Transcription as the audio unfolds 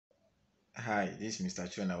Hi, this is Mr.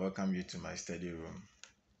 Chu and I welcome you to my study room.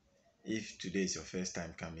 If today is your first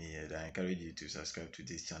time coming here, then I encourage you to subscribe to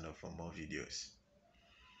this channel for more videos.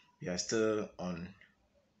 We are still on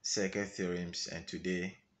circuit theorems, and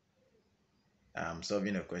today I'm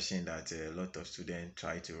solving a question that a lot of students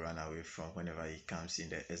try to run away from whenever it comes in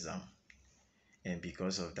the exam. And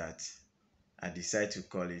because of that, I decided to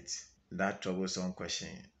call it that troublesome question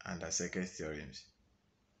under circuit theorems.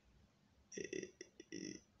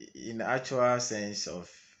 In actual sense of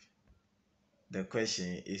the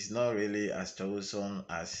question, is not really as troublesome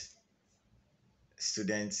as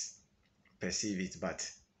students perceive it, but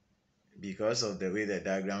because of the way the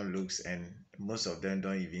diagram looks and most of them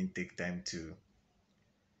don't even take time to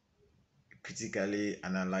critically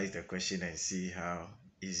analyze the question and see how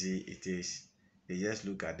easy it is, they just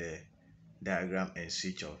look at the diagram and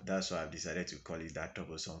switch off. That's why I've decided to call it that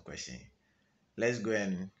troublesome question. Let's go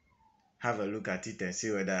and have a look at it and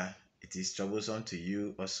see whether it is troublesome to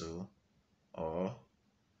you also, or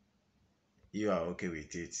you are okay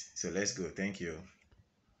with it. So let's go. Thank you.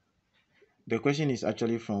 The question is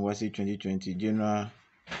actually from WASSCE 2020 General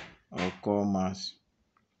or Core Maths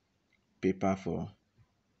paper for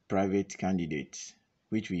private candidates,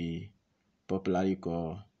 which we popularly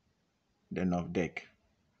call the NOVDEC.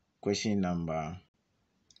 Question number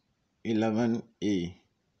 11A.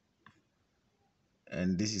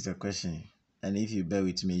 And this is the question. And if you bear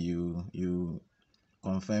with me, you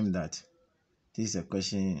confirm that this is a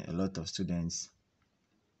question a lot of students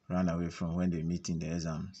run away from when they meet in the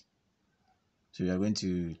exams. So we are going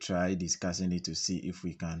to try discussing it to see if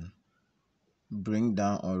we can bring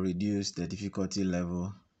down or reduce the difficulty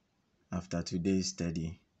level after today's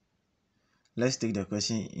study. Let's take the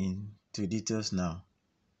question into details now.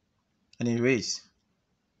 And it reads,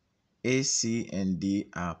 A, C, and D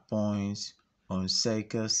are points on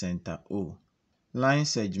circle center O. Line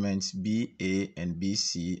segments BA and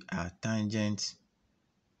BC are tangent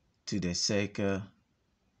to the circle,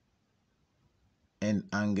 and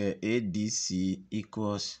angle ADC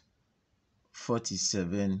equals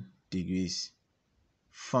 47 degrees.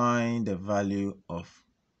 Find the value of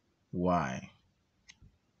Y.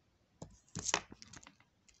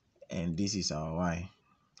 And this is our Y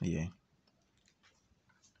here.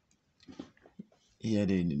 Here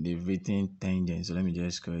they've written tangent, so let me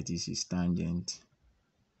just correct this is tangent.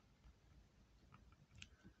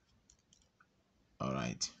 All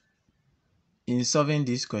right. In solving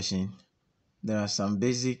this question, there are some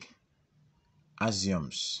basic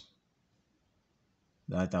axioms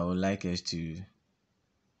that I would like us to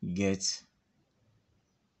get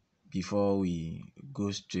before we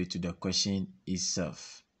go straight to the question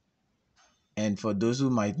itself. And for those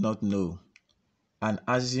who might not know, an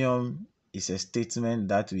axiom is a statement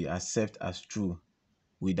that we accept as true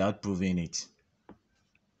without proving it.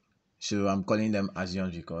 So I'm calling them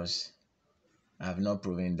axioms because I have not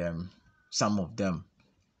proven them, some of them,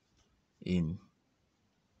 in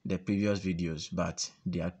the previous videos, but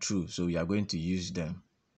they are true, so we are going to use them.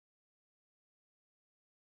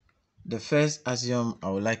 The first axiom I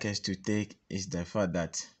would like us to take is the fact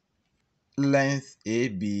that length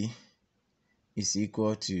AB is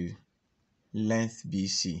equal to length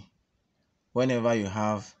BC. Whenever you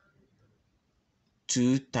have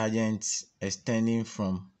two tangents extending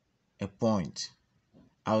from a point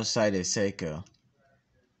outside a circle,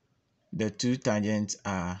 the two tangents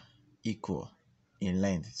are equal in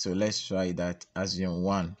length. So let's try that. Axiom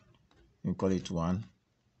 1, we call it 1.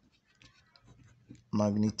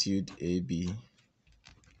 Magnitude AB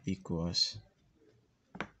equals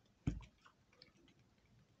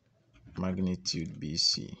magnitude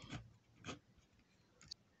BC.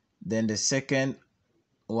 Then the second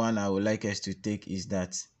one I would like us to take is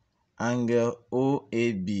that angle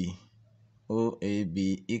OAB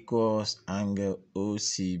equals angle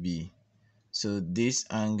OCB. So this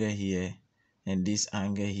angle here and this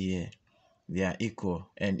angle here, they are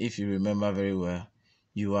equal. And if you remember very well,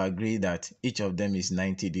 you agree that each of them is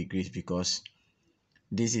 90 degrees because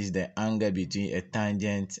this is the angle between a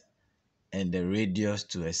tangent and the radius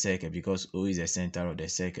to a circle, because O is the center of the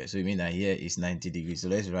circle. So it means that here is 90 degrees. So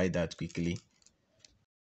let's write that quickly.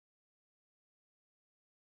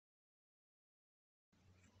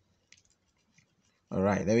 All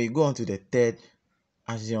right, then we go on to the third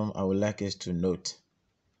axiom I would like us to note.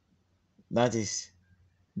 That is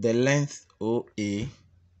the length OA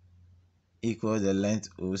equals the length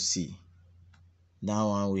OC. That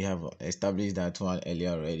one we have established that one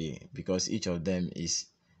earlier already because each of them is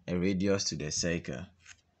a radius to the circle.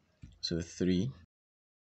 So 3.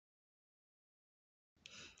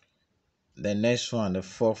 The next one, the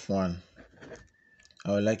fourth one,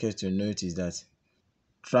 I would like us to note is that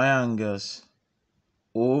Triangles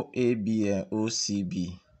OAB and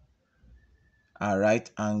OCB are right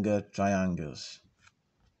angle triangles.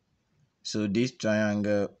 So this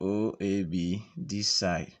triangle OAB this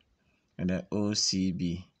side and then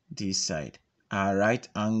OCB this side are right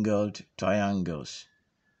angled triangles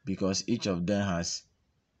because each of them has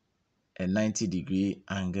a 90-degree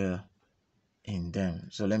angle in them.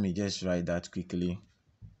 So let me just write that quickly.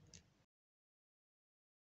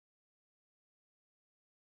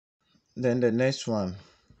 Then the next one,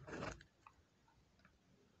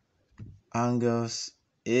 angles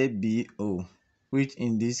ABO, which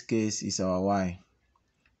in this case is our y,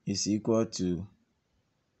 is equal to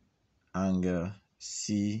angle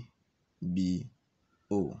CBO.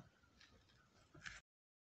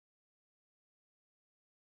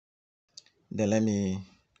 Then let me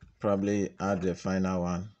probably add the final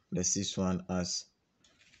one, the sixth one, as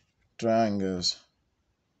triangles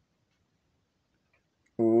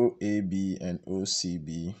OAB and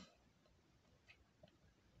OCB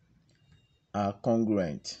are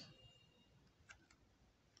congruent.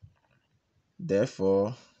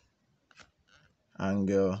 Therefore,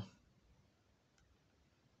 angle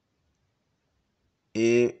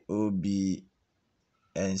AOB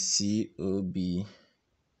and COB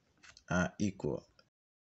are equal.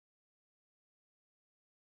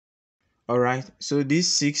 Alright, so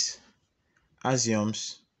these 6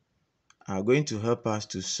 axioms are going to help us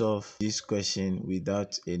to solve this question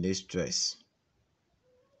without any stress,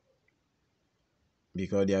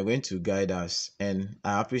 because they are going to guide us. And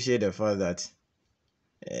I appreciate the fact that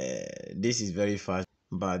this is very fast,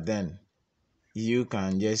 but then you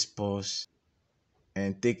can just pause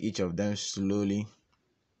and take each of them slowly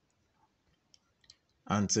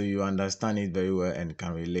until you understand it very well and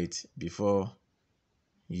can relate before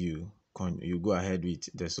you go ahead with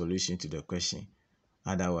the solution to the question.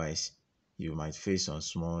 Otherwise, you might face some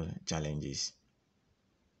small challenges,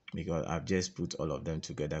 because I've just put all of them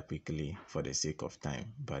together quickly for the sake of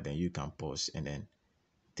time, but then you can pause and then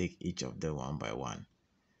take each of them one by one.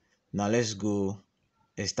 Now let's go,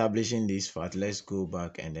 establishing this fact, let's go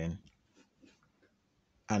back and then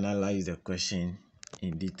analyze the question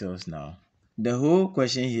in details now. The whole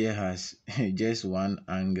question here has just one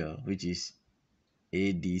angle, which is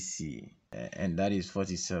ADC, and that is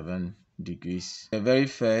 47 degrees. The very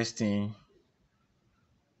first thing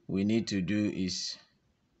we need to do is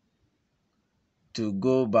to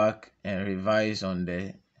go back and revise on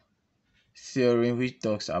the theorem which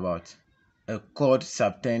talks about a chord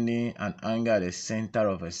subtending an angle at the center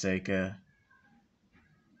of a circle,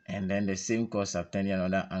 and then the same chord subtending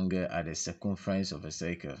another angle at the circumference of a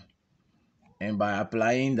circle. And by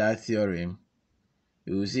applying that theorem,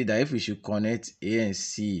 you will see that if we should connect A and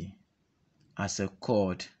C as a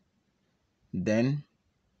chord, then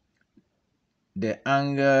the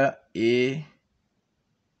angle AOC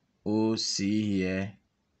here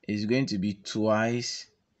is going to be twice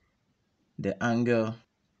the angle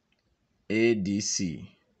ADC.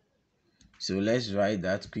 So let's write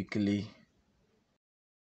that quickly.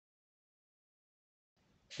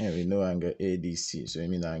 And we know angle ADC, so I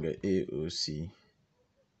mean angle AOC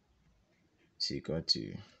is equal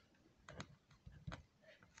to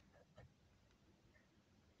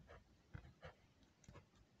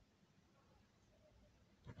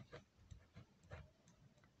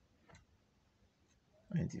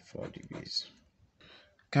 94 degrees.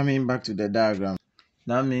 Coming back to the diagram,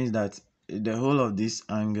 that means that the whole of this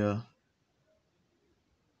angle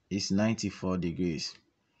is 94 degrees.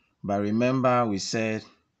 But remember, we said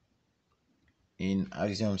in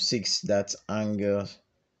axiom 6 that angles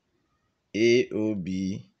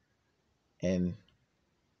AOB and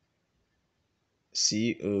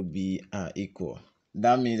COB are equal.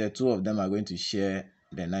 That means the two of them are going to share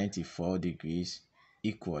the 94 degrees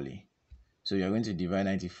equally. So you're going to divide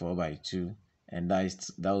 94 by 2, and that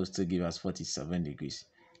will still give us 47 degrees.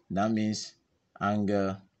 That means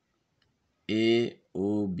angle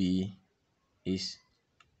AOB is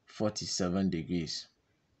 47 degrees.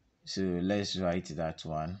 So let's write that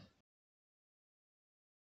one.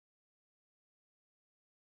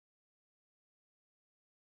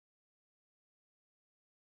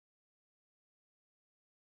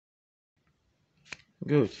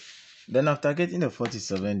 Good. Then after getting the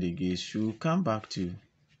 47 degrees, we'll come back to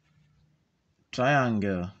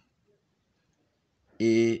triangle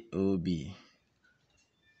AOB.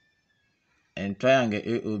 And triangle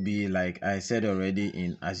AOB, like I said already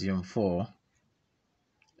in axiom 4,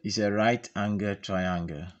 is a right angle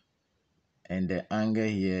triangle. And the angle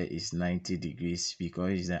here is 90 degrees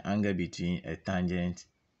because it's the angle between a tangent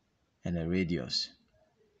and a radius.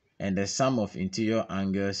 And the sum of interior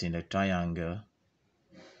angles in the triangle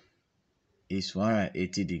is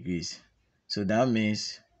 180 degrees. So that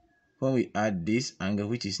means when we add this angle,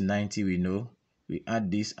 which is 90, we know, we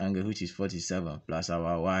add this angle, which is 47, plus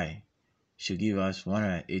our y, should give us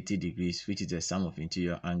 180 degrees, which is the sum of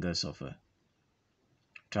interior angles of a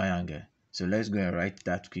triangle. So let's go and write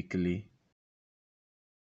that quickly.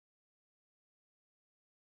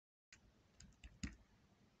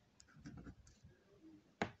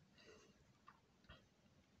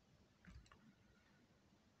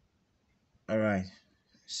 Alright,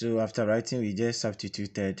 so after writing, we just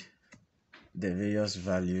substituted the various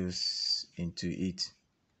values into it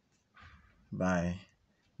by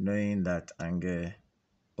knowing that angle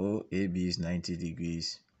OAB is 90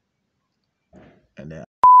 degrees and the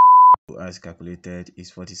angle as calculated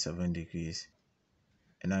is 47 degrees,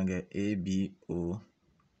 and angle ABO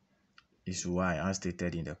is y as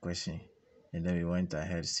stated in the question, and then we went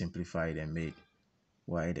ahead, simplified, and made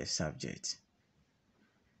y the subject.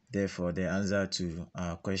 Therefore, the answer to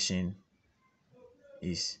our question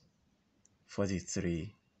is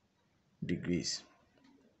 43 degrees.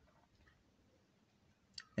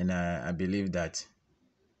 And I believe that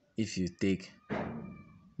if you take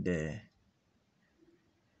the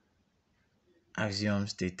axiom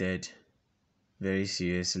stated very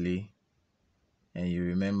seriously and you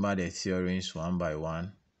remember the theorems one by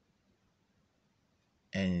one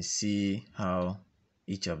and see how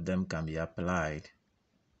each of them can be applied,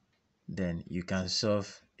 then you can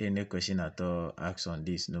solve any question at all asked on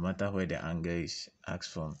this. No matter where the angle is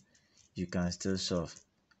asked from, you can still solve.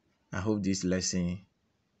 I hope this lesson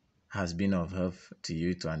has been of help to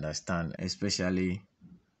you to understand, especially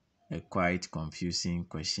a quite confusing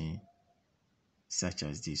question such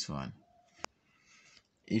as this one.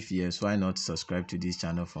 If yes, why not subscribe to this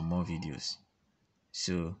channel for more videos?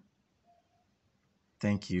 So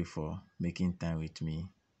thank you for making time with me.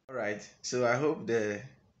 Alright, so I hope the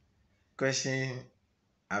question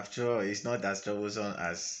after all is not as troublesome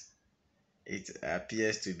as it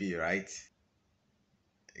appears to be, right?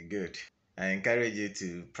 Good. I encourage you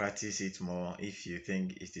to practice it more if you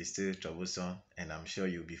think it is still troublesome, and I'm sure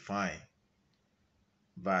you'll be fine.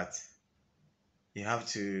 But you have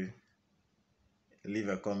to leave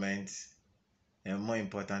a comment, and more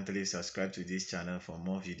importantly, subscribe to this channel for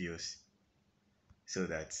more videos so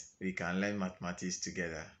that we can learn mathematics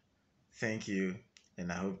together. Thank you,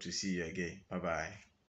 and I hope to see you again. Bye bye.